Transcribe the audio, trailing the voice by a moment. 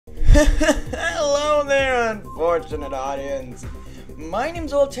Hello there, unfortunate audience. My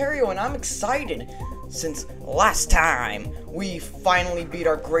name's Olaterrio, and I'm excited. Since last time, we finally beat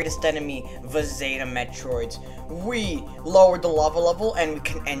our greatest enemy, the Zeta Metroids. We lowered the lava level, and we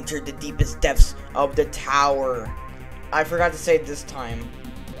can enter the deepest depths of the tower. I forgot to say it this time.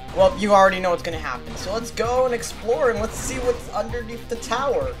 Well, you already know what's gonna happen, so let's go and explore, and let's see what's underneath the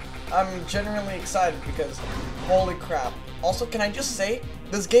tower. I'm genuinely excited because, holy crap. Also, can I just say,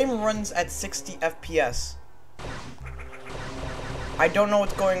 this game runs at 60 FPS. I don't know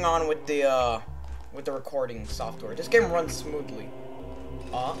what's going on with the recording software. This game runs smoothly.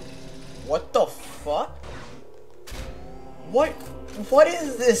 What the fuck? What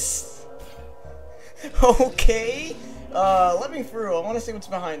is this? Okay. Let me through. I want to see what's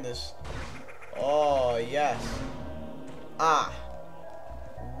behind this. Oh, yes.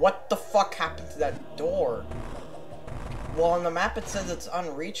 What the fuck happened to that door? Well, on the map it says it's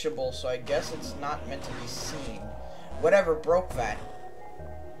unreachable, so I guess it's not meant to be seen. Whatever broke that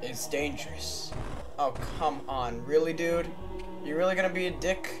is dangerous. Oh, come on. Really, dude? You really gonna be a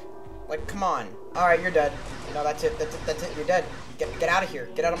dick? Like, come on. Alright, you're dead. No, that's it. That's it. You're dead. Get out of here.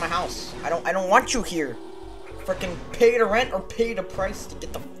 Get out of my house. I don't want you here. Freaking pay the rent or pay the price to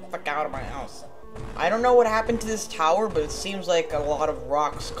get the fuck out of my house. I don't know what happened to this tower, but it seems like a lot of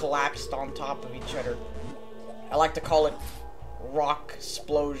rocks collapsed on top of each other. I like to call it rock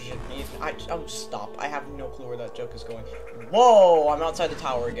explosion. Oh, stop. I have no clue where that joke is going. Whoa, I'm outside the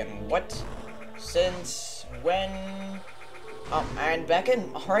tower again. What? Since when? Oh, and back in.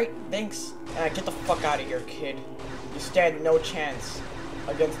 Alright, thanks. Get the fuck out of here, kid. You stand no chance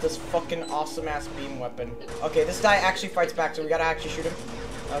against this fucking awesome-ass beam weapon. Okay, this guy actually fights back, so we gotta actually shoot him.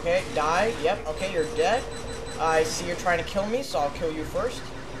 Okay, die. Yep, okay, you're dead. I see you're trying to kill me, so I'll kill you first.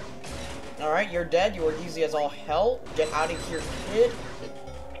 Alright, you're dead. You were easy as all hell. Get out of here, kid.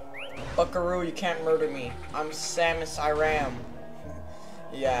 Buckaroo, you can't murder me. I'm Samus Aram.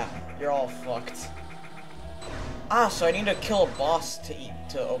 Yeah, you're all fucked. So I need to kill a boss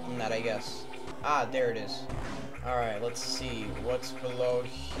to open that, I guess. There it is. Alright, let's see what's below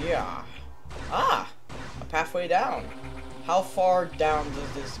here. A pathway down. How far down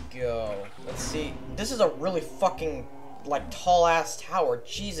does this go? Let's see. This is a really fucking, like, tall-ass tower.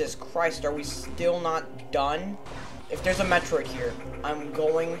 Jesus Christ, are we still not done? If there's a Metroid here, I'm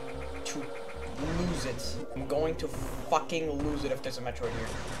going to lose it. I'm going to fucking lose it if there's a Metroid here.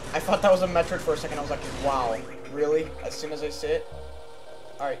 I thought that was a Metroid for a second. I was like, wow, really? As soon as I see it?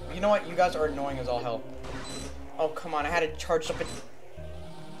 Alright, you know what? You guys are annoying as all hell. Oh, come on. I had to charge up it.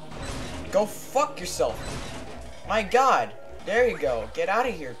 Go fuck yourself. My god. There you go. Get out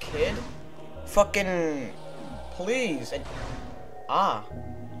of here, kid. Fucking... Please. Have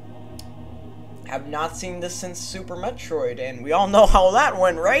not seen this since Super Metroid, and we all know how that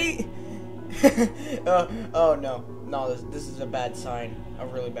went, right? Oh no. No, this is a bad sign. A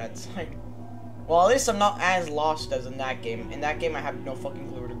really bad sign. Well, at least I'm not as lost as in that game. In that game, I have no fucking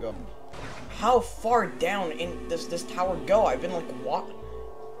clue where to go. How far down in this tower go? I've been like, what?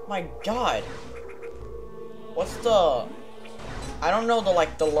 My god. What's the... I don't know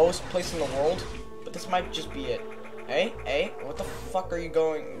the lowest place in the world, but this might just be it. Hey, what the fuck are you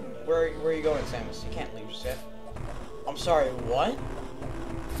going? Where are you going, Samus? You can't leave just yet. I'm sorry, what?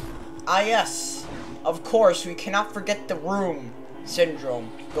 Yes. Of course, we cannot forget the room syndrome.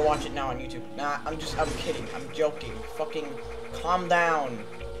 Go watch it now on YouTube. Nah, I'm kidding. I'm joking. Fucking calm down.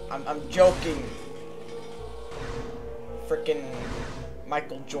 I'm joking. Freaking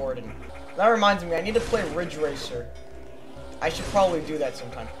Michael Jordan. That reminds me, I need to play Ridge Racer. I should probably do that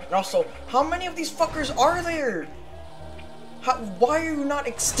sometime. And also, how many of these fuckers are there? Why are you not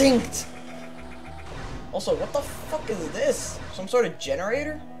extinct? Also, what the fuck is this? Some sort of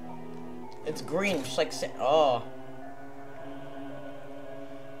generator? It's green, just like This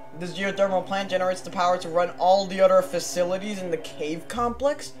geothermal plant generates the power to run all the other facilities in the cave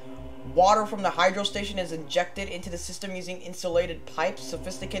complex. Water from the hydro station is injected into the system using insulated pipes.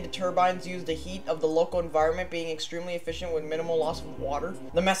 Sophisticated turbines use the heat of the local environment, being extremely efficient with minimal loss of water.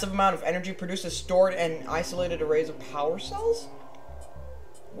 The massive amount of energy produced is stored in isolated arrays of power cells.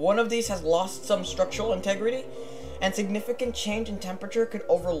 One of these has lost some structural integrity, and significant change in temperature could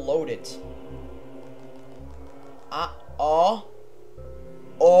overload it.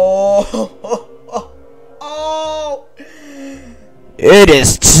 It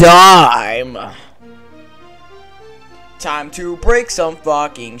is time! Time to break some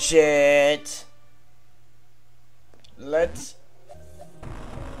fucking shit. Let's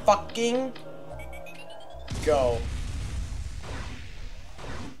fucking go.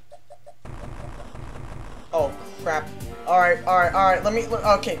 Oh crap. Alright, let me,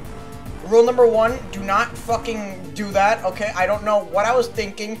 okay. Rule number 1, do not fucking do that, okay? I don't know what I was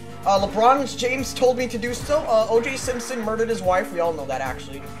thinking. LeBron James told me to do so. O.J. Simpson murdered his wife. We all know that,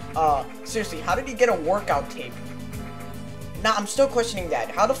 actually. Seriously, how did he get a workout tape? Nah, I'm still questioning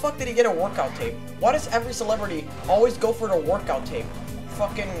that. How the fuck did he get a workout tape? Why does every celebrity always go for the workout tape?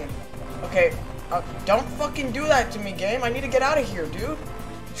 Fucking... Okay, don't fucking do that to me, game. I need to get out of here, dude. You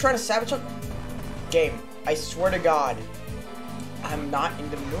trying to sabotage? Game, I swear to God, I'm not in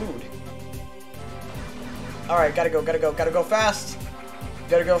the mood. Alright, gotta go fast.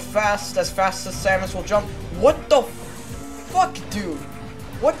 Gotta go fast as Samus will jump. What the fuck, dude?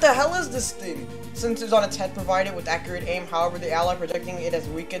 What the hell is this thing? Sensors on its head provide it with accurate aim, however the ally protecting it has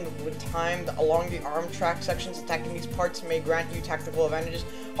weakened with time along the arm track sections. Attacking these parts may grant you tactical advantages.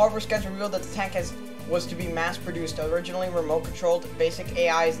 However, scans reveal that the tank was to be mass-produced. Originally remote-controlled, basic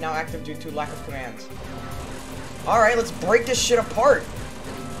AI is now active due to lack of commands. Alright, let's break this shit apart.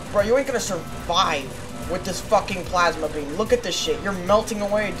 Bro, you ain't gonna survive with this fucking plasma beam. Look at this shit. You're melting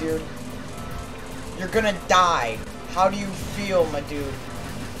away, dude. You're gonna die. How do you feel, my dude?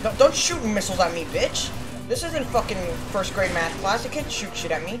 No, don't shoot missiles at me, bitch. This isn't fucking first grade math class. You can't shoot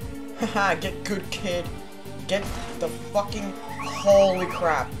shit at me. Haha, get good, kid. Get the fucking... Holy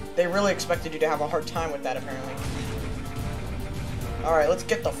crap. They really expected you to have a hard time with that, apparently. Alright, let's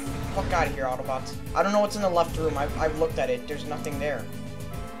get the fuck out of here, Autobots. I don't know what's in the left room. I've looked at it. There's nothing there.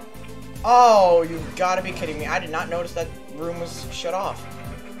 Oh, you gotta be kidding me. I did not notice that room was shut off.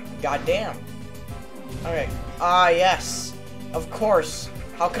 Goddamn. Okay. Ah, yes. Of course.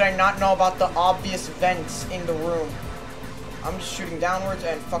 How could I not know about the obvious vents in the room? I'm just shooting downwards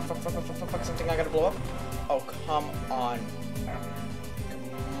and fuck, something I gotta blow up. Oh, come on.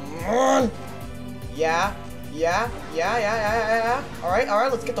 Come on! Yeah. Alright,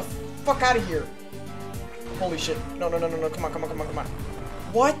 let's get the fuck out of here. Holy shit. No, come on.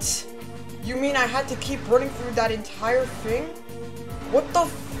 What? You mean I had to keep running through that entire thing? What the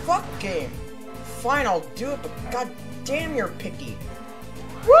fuck, game? Fine, I'll do it, but god damn, you're picky.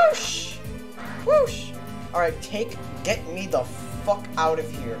 Whoosh! Whoosh! Alright, get me the fuck out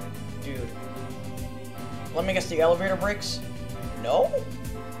of here, dude. Let me guess, the elevator breaks? No?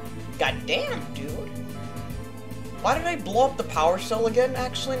 God damn, dude. Why did I blow up the power cell again,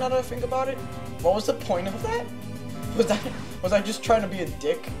 actually, now that I think about it? What was the point of that? Was I just trying to be a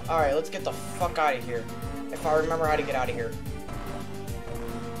dick? Alright, let's get the fuck out of here. If I remember how to get out of here.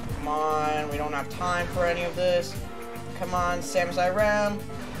 Come on, we don't have time for any of this. Come on, Samus Aran.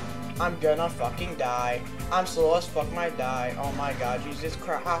 I'm gonna fucking die. I'm slow as fuck, might die. Oh my god, Jesus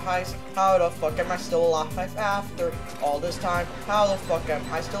Christ. How the fuck am I still alive after all this time? How the fuck am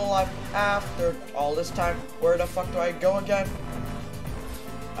I still alive after all this time? Where the fuck do I go again?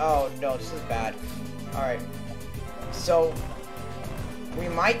 Oh no, this is bad. Alright. So, we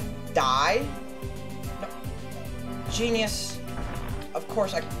might die? No. Genius. Of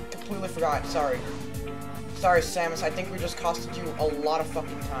course, I completely forgot. Sorry, Samus. I think we just costed you a lot of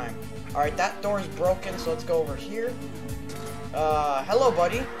fucking time. Alright, that door is broken, so let's go over here. Hello,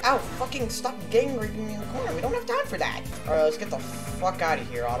 buddy. Ow, fucking stop gang raping me in the corner. We don't have time for that. Alright, let's get the fuck out of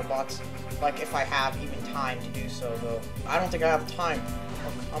here, Autobots. Like, if I have even time to do so, though. I don't think I have time.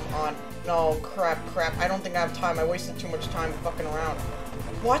 Oh, come on. No, crap. I don't think I have time. I wasted too much time fucking around.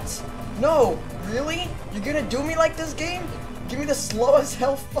 What? No, really? You're gonna do me like this, game? Give me the slow as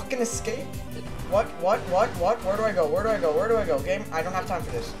hell fucking escape? What? Where do I go? Game, I don't have time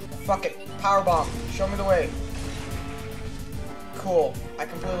for this. Fuck it. Power bomb. Show me the way. Cool. I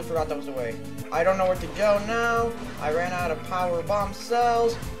completely forgot that was the way. I don't know where to go now. I ran out of power bomb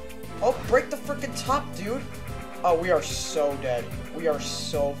cells. Oh, break the freaking top, dude. Oh, we are so dead. We are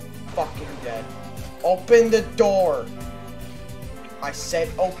so fucking dead. Open the door. I said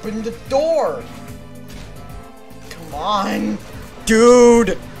open the door. Come on.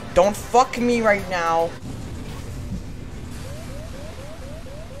 Dude. Don't fuck me right now.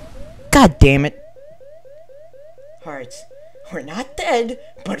 God damn it. Alright. We're not dead,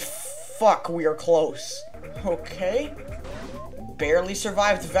 but fuck, we are close. Okay. Barely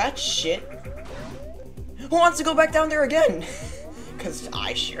survived that shit. Who wants to go back down there again? Cause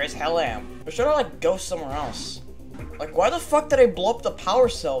I sure as hell am. Or should I like go somewhere else? Like, why the fuck did I blow up the power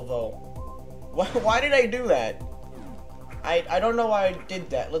cell though? Why did I do that? I don't know why I did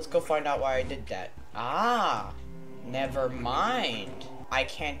that. Let's go find out why I did that. Ah, never mind. I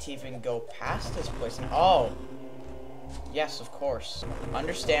can't even go past this place. Oh, yes, of course.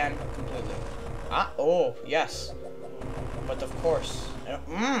 Understand completely. Ah, oh, yes. But of course.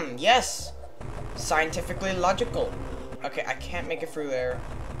 Yes. Scientifically logical. Okay, I can't make it through there.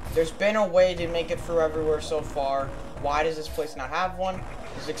 There's been a way to make it through everywhere so far. Why does this place not have one?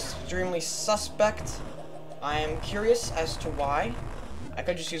 is extremely suspect. I am curious as to why. I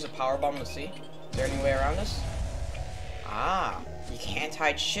could just use a power bomb to see. Is there any way around this? Ah, you can't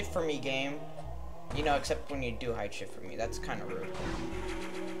hide shit from me, game. You know, except when you do hide shit from me. That's kind of rude.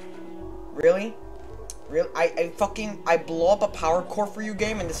 Really? Really? I blow up a power core for you,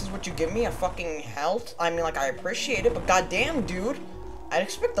 game, and this is what you give me? A fucking health? I mean, like, I appreciate it, but goddamn, dude. I'd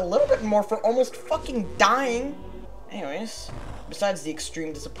expect a little bit more for almost fucking dying. Anyways, besides the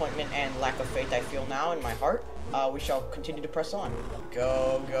extreme disappointment and lack of faith I feel now in my heart, we shall continue to press on.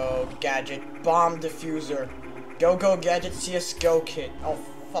 Go, go, gadget, bomb diffuser. Go, go, gadget, CSGO kit. Oh,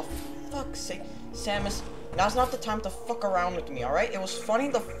 fuck's sake. Samus, now's not the time to fuck around with me, alright? It was funny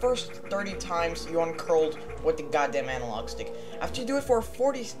the first 30 times you uncurled with the goddamn analog stick. After you do it for a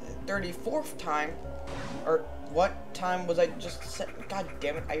 34th time, or what time was I just set? God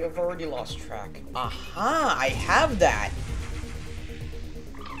damn it, I have already lost track. Aha, I have that.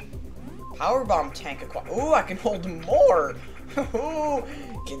 Power bomb tank acquired. Ooh, I can hold more. Ooh,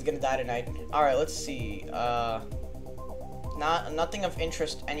 kid's gonna die tonight. Alright, let's see. Nothing of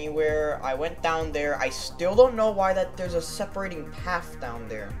interest anywhere. I went down there. I still don't know why there's a separating path down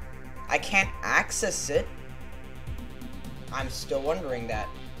there. I can't access it. I'm still wondering that.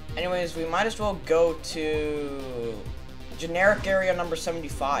 Anyways, we might as well go to generic area number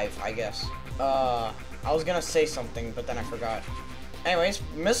 75, I guess. I was gonna say something, but then I forgot. Anyways,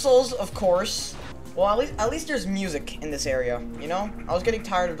 missiles, of course. Well, at least there's music in this area, you know? I was getting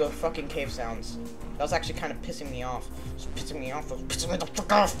tired of the fucking cave sounds. That was actually kind of pissing me off. It was pissing me off. It was pissing me the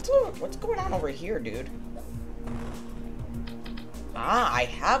fuck off. What's going on over here, dude? Ah, I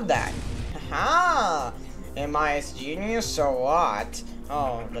have that. Haha. Am I a genius or what?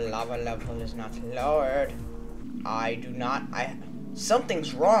 Oh, the lava level is not lowered. I do not.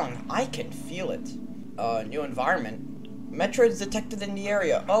 Something's wrong. I can feel it. New environment. Metroids detected in the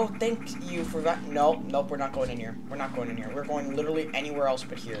area. Oh, thank you for that. Nope, we're not going in here. We're not going in here. We're going literally anywhere else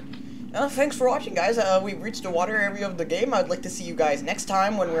but here. Thanks for watching, guys. We've reached the water area of the game. I'd like to see you guys next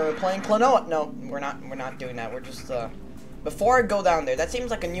time when we're playing Klonoa. No, we're not doing that. We're just, before I go down there, that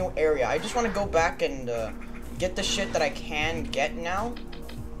seems like a new area. I just want to go back and, get the shit that I can get now.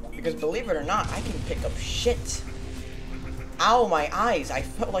 Because believe it or not, I can pick up shit. Ow, my eyes. I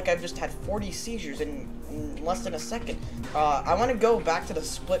felt like I've just had 40 seizures in less than a second. I want to go back to the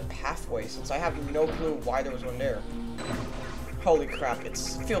split pathway since I have no clue why there was one there. Holy crap,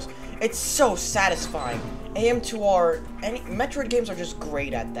 it's so satisfying. AM2R, Metroid games are just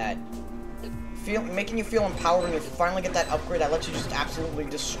great at that. Making you feel empowered when you finally get that upgrade that lets you just absolutely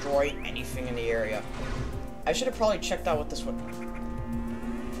destroy anything in the area. I should have probably checked out what this one.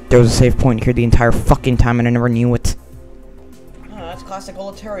 There was a save point here the entire fucking time and I never knew it. Oh, that's classic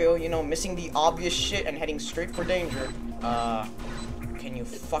olaterrio, you know, missing the obvious shit and heading straight for danger. Can you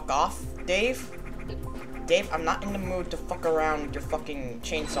fuck off, Dave? Dave, I'm not in the mood to fuck around with your fucking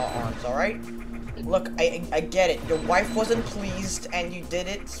chainsaw arms, alright? Look, I get it. Your wife wasn't pleased and you did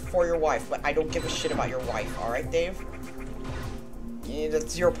it for your wife, but I don't give a shit about your wife, alright, Dave? Yeah,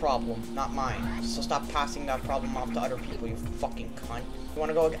 that's your problem, not mine. So stop passing that problem off to other people, you fucking cunt.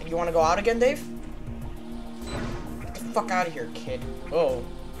 You wanna go out again, Dave? Get the fuck out of here, kid. Oh,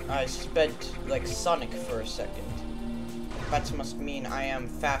 I sped like Sonic for a second. That must mean I am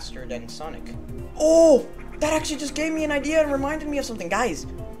faster than Sonic. Oh! That actually just gave me an idea and reminded me of something. Guys,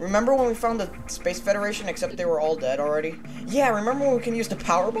 remember when we found the Space Federation except they were all dead already? Yeah, remember when we can use the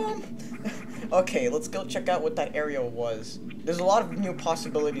power bomb? Okay, let's go check out what that area was. There's a lot of new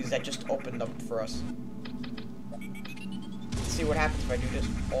possibilities that just opened up for us. Let's see what happens if I do this.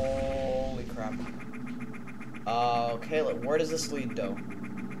 Holy crap. Okay, where does this lead though?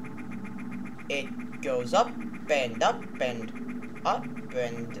 It goes up and up and up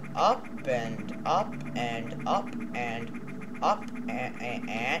and up and up and up and up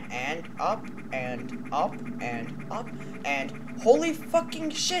and up and up and up and holy fucking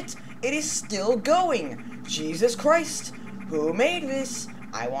shit! It is still going! Jesus Christ! Who made this?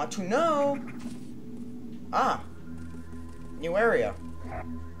 I want to know! Ah. New area.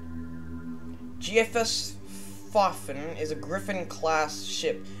 GFS Pfaffen is a Griffin-class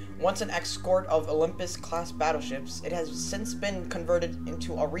ship. Once an escort of Olympus-class battleships, it has since been converted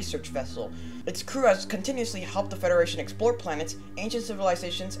into a research vessel. Its crew has continuously helped the Federation explore planets, ancient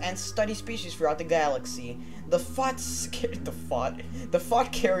civilizations, and study species throughout the galaxy. The FOT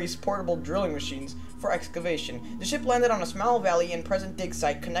carries portable drilling machines for excavation. The ship landed on a small valley in present dig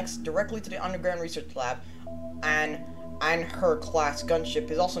site, connects directly to the underground research lab, and her class gunship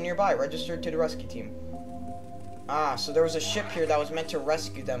is also nearby, registered to the rescue team. Ah, so there was a ship here that was meant to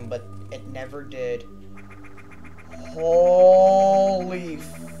rescue them, but it never did. Holy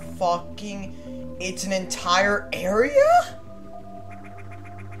fucking... It's an entire area?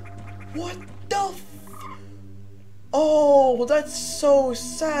 What the f... Oh, that's so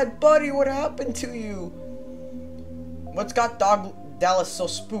sad, buddy. What happened to you? What's got Dallas so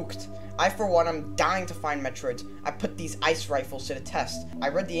spooked? I, for one, am dying to find Metroids. I put these ice rifles to the test. I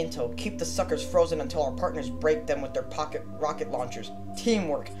read the intel. Keep the suckers frozen until our partners break them with their pocket rocket launchers.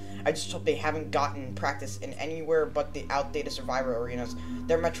 Teamwork. I just hope they haven't gotten practice in anywhere but the outdated survivor arenas.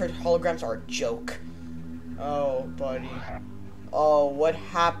 Their Metroid holograms are a joke. Oh, buddy. Oh, what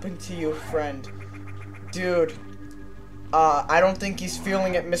happened to you, friend? Dude. I don't think he's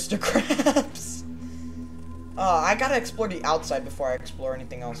feeling it, Mr. Krabs. I gotta explore the outside before I explore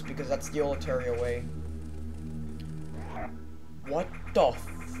anything else, because that's the olaterrio way. What the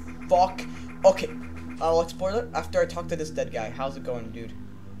fuck? Okay, I'll explore that after I talk to this dead guy. How's it going, dude?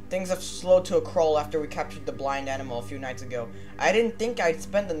 Things have slowed to a crawl after we captured the blind animal a few nights ago. I didn't think I'd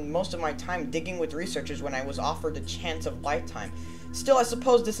spend most of my time digging with researchers when I was offered the chance of lifetime. Still, I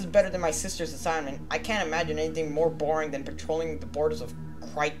suppose this is better than my sister's assignment. I can't imagine anything more boring than patrolling the borders of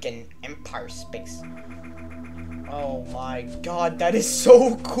Crike and Empire space. Oh my god, that is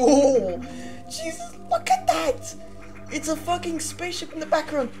so cool! Jesus, look at that! It's a fucking spaceship in the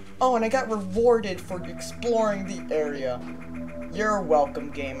background. Oh, and I got rewarded for exploring the area. You're welcome,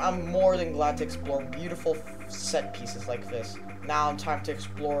 game. I'm more than glad to explore beautiful set pieces like this. Now time to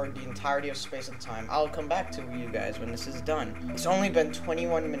explore the entirety of space and time. I'll come back to you guys when this is done. It's only been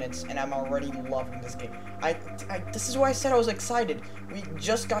 21 minutes and I'm already loving this game. This is why I said I was excited. We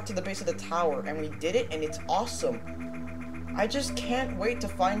just got to the base of the tower and we did it and it's awesome. I just can't wait to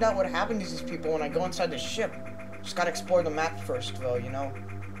find out what happened to these people when I go inside the ship. Just gotta explore the map first though, you know?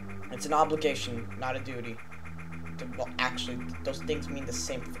 It's an obligation, not a duty. Well, actually, those things mean the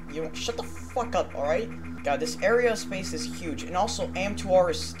same thing. You shut the fuck up, alright? God, this area of space is huge. And also, AM2R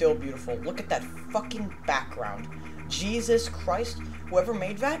is still beautiful. Look at that fucking background. Jesus Christ. Whoever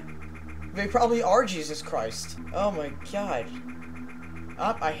made that? They probably are Jesus Christ. Oh my god.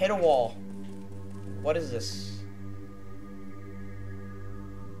 Up, I hit a wall. What is this?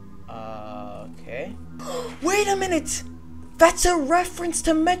 Okay. Wait a minute! That's a reference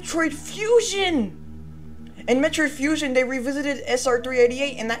to Metroid Fusion! In Metroid Fusion, they revisited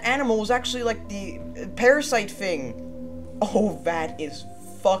SR388, and that animal was actually like the parasite thing. Oh, that is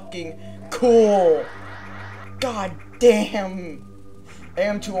fucking cool. God damn.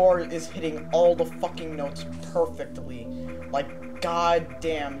 AM2R is hitting all the fucking notes perfectly. Like, god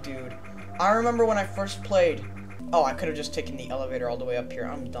damn, dude. I remember when I first played. Oh, I could have just taken the elevator all the way up here.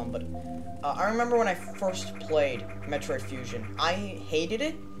 I'm dumb, but I remember when I first played Metroid Fusion. I hated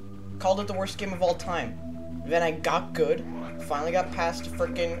it. Called it the worst game of all time. Then I got good, finally got past the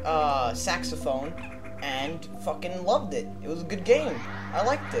frickin' saxophone, and fucking loved it. It was a good game. I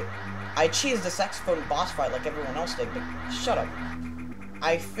liked it. I cheesed the saxophone boss fight like everyone else did, but shut up.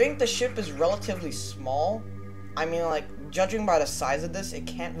 I think the ship is relatively small. I mean, like, judging by the size of this, it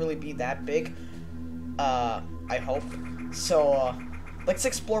can't really be that big. I hope. So, let's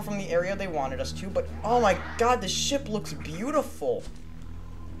explore from the area they wanted us to, but oh my god, the ship looks beautiful.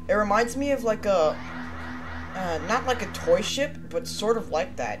 It reminds me of like a... not like a toy ship, but sort of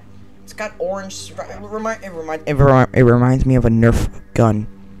like that. It's got orange. It reminds me of a Nerf gun.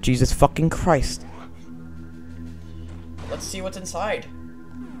 Jesus fucking Christ. Let's see what's inside.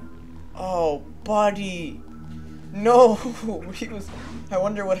 Oh, buddy. No, I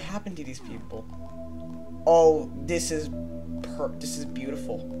wonder what happened to these people. Oh, this is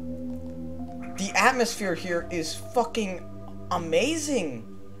beautiful. The atmosphere here is fucking amazing.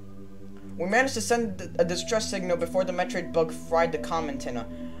 We managed to send a distress signal before the Metroid bug fried the comm antenna.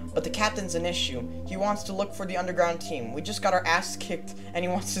 But the captain's an issue. He wants to look for the underground team. We just got our ass kicked and he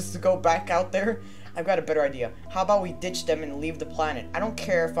wants us to go back out there. I've got a better idea. How about we ditch them and leave the planet? I don't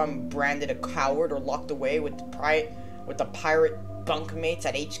care if I'm branded a coward or locked away with the pirate bunkmates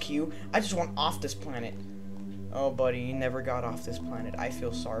at HQ. I just want off this planet. Oh, buddy, you never got off this planet. I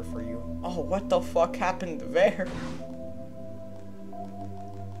feel sorry for you. Oh, what the fuck happened there?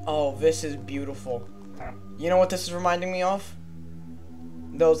 Oh, this is beautiful. You know what this is reminding me of?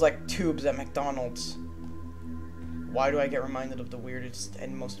 Those, like, tubes at McDonald's. Why do I get reminded of the weirdest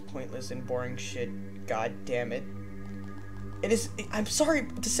and most pointless and boring shit? God damn it. It is... I'm sorry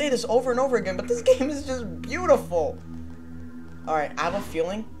to say this over and over again, but this game is just beautiful. Alright, I have a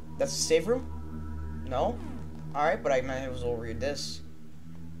feeling that's a save room. No? Alright, but I might as well read this.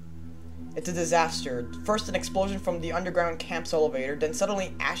 It's a disaster. First an explosion from the underground camp's elevator, then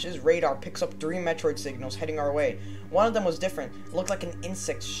suddenly Ash's radar picks up 3 Metroid signals heading our way. One of them was different. It looked like an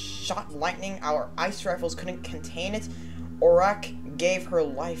insect. Shot lightning, our ice rifles couldn't contain it. Orak gave her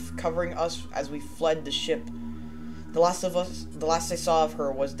life, covering us as we fled the ship. The last I saw of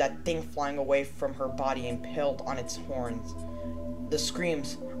her was that thing flying away from her body impaled on its horns. The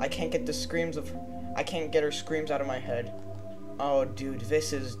screams. I can't get her screams out of my head. Oh, dude,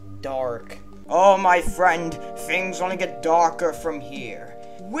 this is dark. Oh, my friend, things only get darker from here.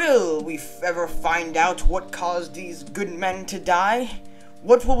 Will we ever find out what caused these good men to die?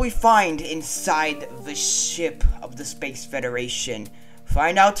 What will we find inside the ship of the Space Federation?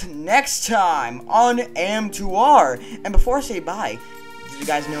 Find out next time on AM2R. And before I say bye, did you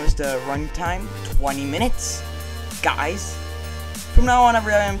guys notice the runtime? 20 minutes? Guys, from now on,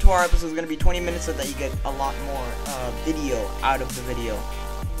 every AM2R episode is going to be 20 minutes so that you get a lot more video out of the video.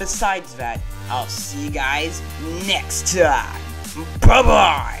 Besides that, I'll see you guys next time.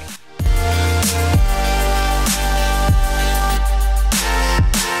 Bye-bye!